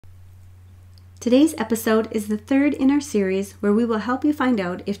Today's episode is the third in our series where we will help you find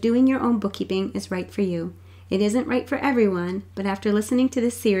out if doing your own bookkeeping is right for you. It isn't right for everyone, but after listening to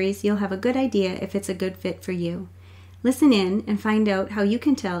this series, you'll have a good idea if it's a good fit for you. Listen in and find out how you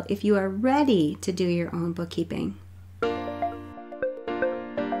can tell if you are ready to do your own bookkeeping.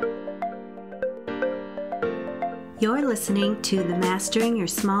 You're listening to the Mastering Your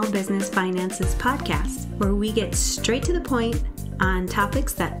Small Business Finances podcast, where we get straight to the point on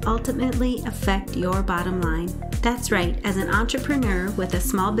topics that ultimately affect your bottom line. That's right, as an entrepreneur with a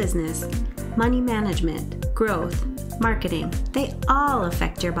small business, money management, growth, marketing, they all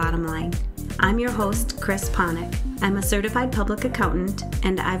affect your bottom line. I'm your host, Chris Ponick. I'm a certified public accountant,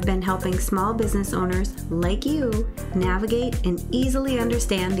 and I've been helping small business owners like you navigate and easily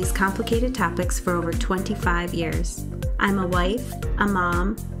understand these complicated topics for over 25 years. I'm a wife, a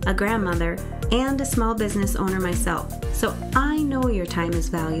mom, a grandmother, and a small business owner myself, so I know your time is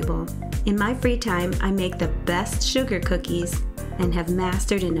valuable. In my free time, I make the best sugar cookies and have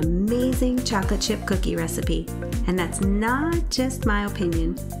mastered an amazing chocolate chip cookie recipe. And that's not just my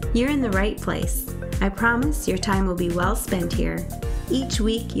opinion. You're in the right place. I promise your time will be well spent here. Each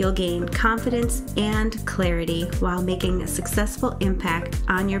week, you'll gain confidence and clarity while making a successful impact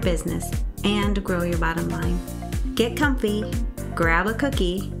on your business and grow your bottom line. Get comfy, grab a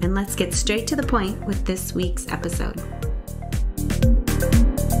cookie, and let's get straight to the point with this week's episode.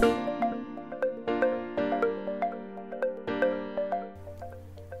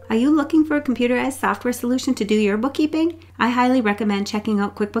 Are you looking for a computerized software solution to do your bookkeeping? I highly recommend checking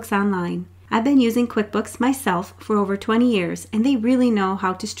out QuickBooks Online. I've been using QuickBooks myself for over 20 years, and they really know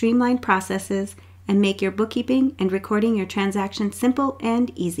how to streamline processes and make your bookkeeping and recording your transactions simple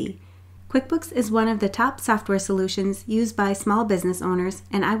and easy. QuickBooks is one of the top software solutions used by small business owners,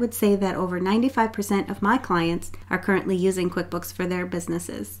 and I would say that over 95% of my clients are currently using QuickBooks for their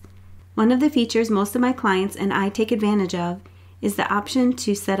businesses. One of the features most of my clients and I take advantage of is the option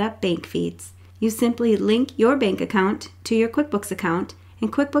to set up bank feeds. You simply link your bank account to your QuickBooks account,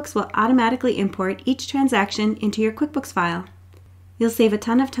 and QuickBooks will automatically import each transaction into your QuickBooks file. You'll save a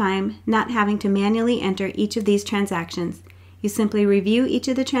ton of time not having to manually enter each of these transactions. You simply review each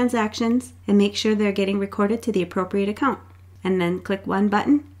of the transactions and make sure they're getting recorded to the appropriate account, and then click one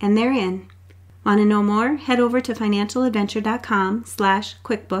button and they're in. Want to know more? Head over to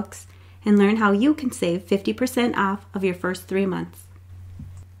financialadventure.com/QuickBooks and learn how you can save 50% off of your first 3 months.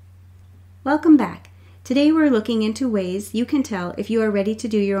 Welcome back. Today we're looking into ways you can tell if you are ready to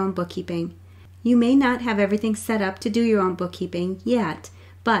do your own bookkeeping. You may not have everything set up to do your own bookkeeping yet,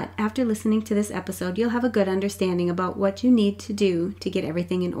 but after listening to this episode, you'll have a good understanding about what you need to do to get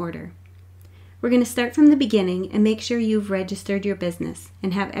everything in order. We're going to start from the beginning and make sure you've registered your business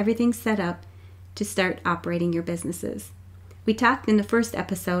and have everything set up to start operating your businesses. We talked in the first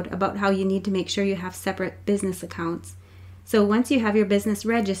episode about how you need to make sure you have separate business accounts. So once you have your business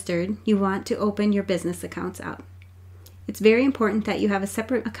registered, you want to open your business accounts up. It's very important that you have a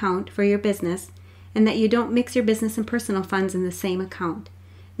separate account for your business and that you don't mix your business and personal funds in the same account.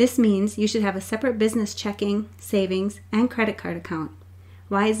 This means you should have a separate business checking, savings, and credit card account.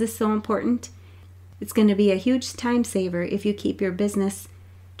 Why is this so important? It's going to be a huge time saver if you keep your business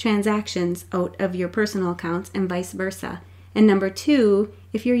transactions out of your personal accounts and vice versa. And number 2,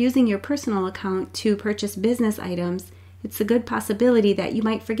 if you're using your personal account to purchase business items, it's a good possibility that you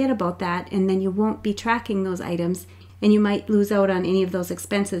might forget about that and then you won't be tracking those items and you might lose out on any of those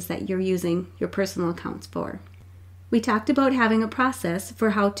expenses that you're using your personal accounts for. We talked about having a process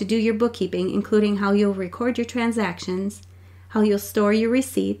for how to do your bookkeeping, including how you'll record your transactions, how you'll store your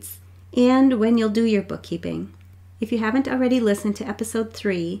receipts, and when you'll do your bookkeeping. If you haven't already listened to episode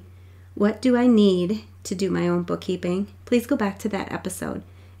 3, What Do I Need to Do My Own Bookkeeping? Please go back to that episode.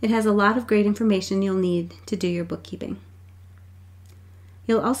 It has a lot of great information you'll need to do your bookkeeping.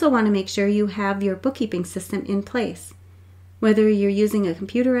 You'll also want to make sure you have your bookkeeping system in place. Whether you're using a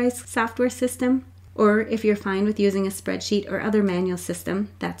computerized software system or if you're fine with using a spreadsheet or other manual system,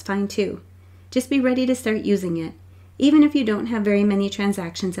 that's fine too. Just be ready to start using it. Even if you don't have very many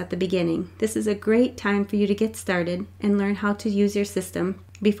transactions at the beginning, this is a great time for you to get started and learn how to use your system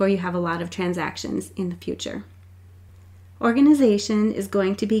before you have a lot of transactions in the future. Organization is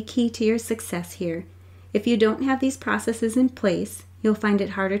going to be key to your success here. If you don't have these processes in place, you'll find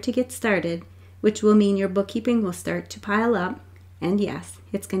it harder to get started, which will mean your bookkeeping will start to pile up, and yes,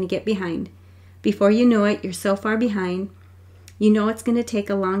 it's going to get behind. Before you know it, you're so far behind, you know it's going to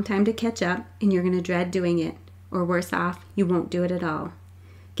take a long time to catch up, and you're going to dread doing it. Or worse off, you won't do it at all.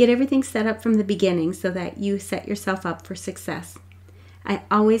 Get everything set up from the beginning so that you set yourself up for success. I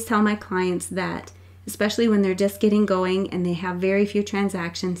always tell my clients that especially when they're just getting going and they have very few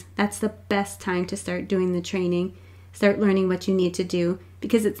transactions. That's the best time to start doing the training. Start learning what you need to do,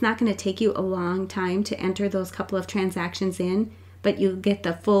 because it's not going to take you a long time to enter those couple of transactions in, but you'll get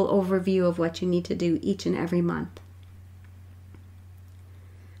the full overview of what you need to do each and every month.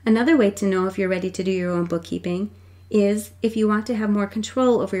 Another way to know if you're ready to do your own bookkeeping is if you want to have more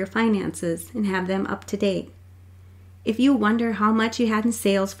control over your finances and have them up to date. If you wonder how much you had in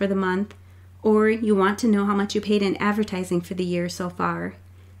sales for the month, or you want to know how much you paid in advertising for the year so far,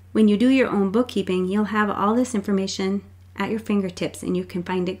 when you do your own bookkeeping, you'll have all this information at your fingertips and you can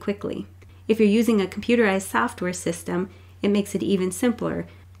find it quickly. If you're using a computerized software system, it makes it even simpler.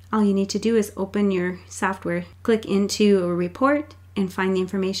 All you need to do is open your software, click into a report, and find the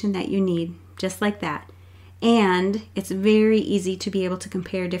information that you need, just like that. And it's very easy to be able to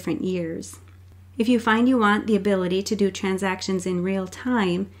compare different years. If you find you want the ability to do transactions in real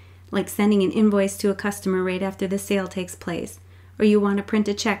time, like sending an invoice to a customer right after the sale takes place, or you want to print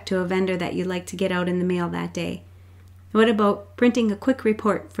a check to a vendor that you'd like to get out in the mail that day. What about printing a quick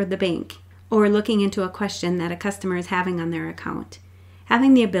report for the bank, or looking into a question that a customer is having on their account?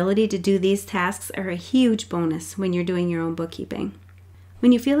 Having the ability to do these tasks are a huge bonus when you're doing your own bookkeeping.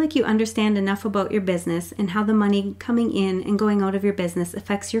 When you feel like you understand enough about your business and how the money coming in and going out of your business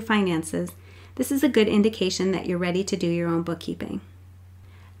affects your finances, this is a good indication that you're ready to do your own bookkeeping.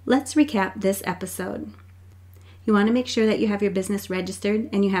 Let's recap this episode. You want to make sure that you have your business registered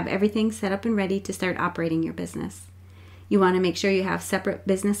and you have everything set up and ready to start operating your business. You want to make sure you have separate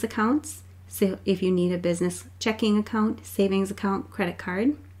business accounts, so if you need a business checking account, savings account, credit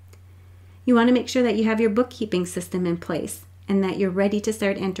card. You want to make sure that you have your bookkeeping system in place and that you're ready to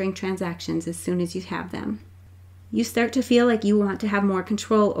start entering transactions as soon as you have them. You start to feel like you want to have more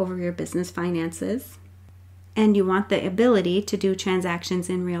control over your business finances, and you want the ability to do transactions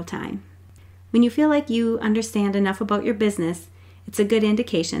in real time. When you feel like you understand enough about your business, it's a good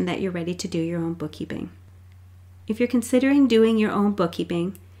indication that you're ready to do your own bookkeeping. If you're considering doing your own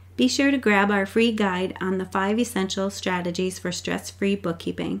bookkeeping, be sure to grab our free guide on the 5 essential strategies for stress-free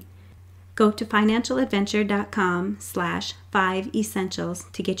bookkeeping. Go to financialadventure.com/5essentials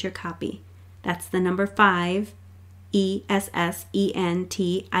to get your copy. That's the number 5, ESSENTIALS.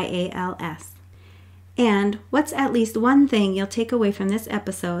 And what's at least one thing you'll take away from this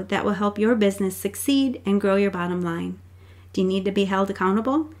episode that will help your business succeed and grow your bottom line? Do you need to be held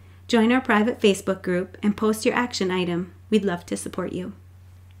accountable? Join our private Facebook group and post your action item. We'd love to support you.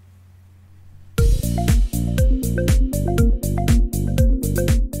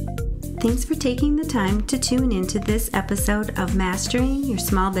 Thanks for taking the time to tune into this episode of Mastering Your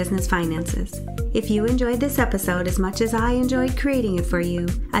Small Business Finances. If you enjoyed this episode as much as I enjoyed creating it for you,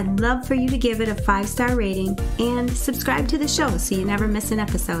 I'd love for you to give it a 5-star rating and subscribe to the show so you never miss an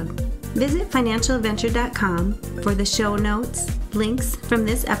episode. Visit financialadventure.com for the show notes, links from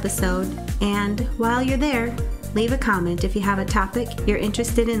this episode, and while you're there, leave a comment if you have a topic you're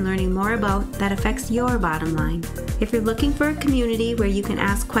interested in learning more about that affects your bottom line. If you're looking for a community where you can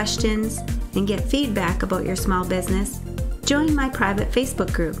ask questions and get feedback about your small business, join my private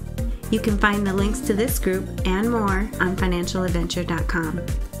Facebook group. You can find the links to this group and more on financialadventure.com.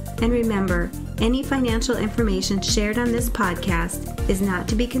 And remember, any financial information shared on this podcast is not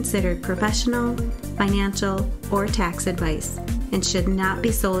to be considered professional, financial, or tax advice and should not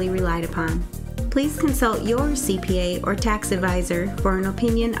be solely relied upon. Please consult your CPA or tax advisor for an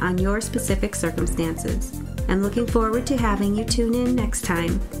opinion on your specific circumstances. I'm looking forward to having you tune in next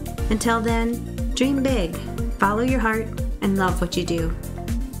time. Until then, dream big, follow your heart, and love what you do.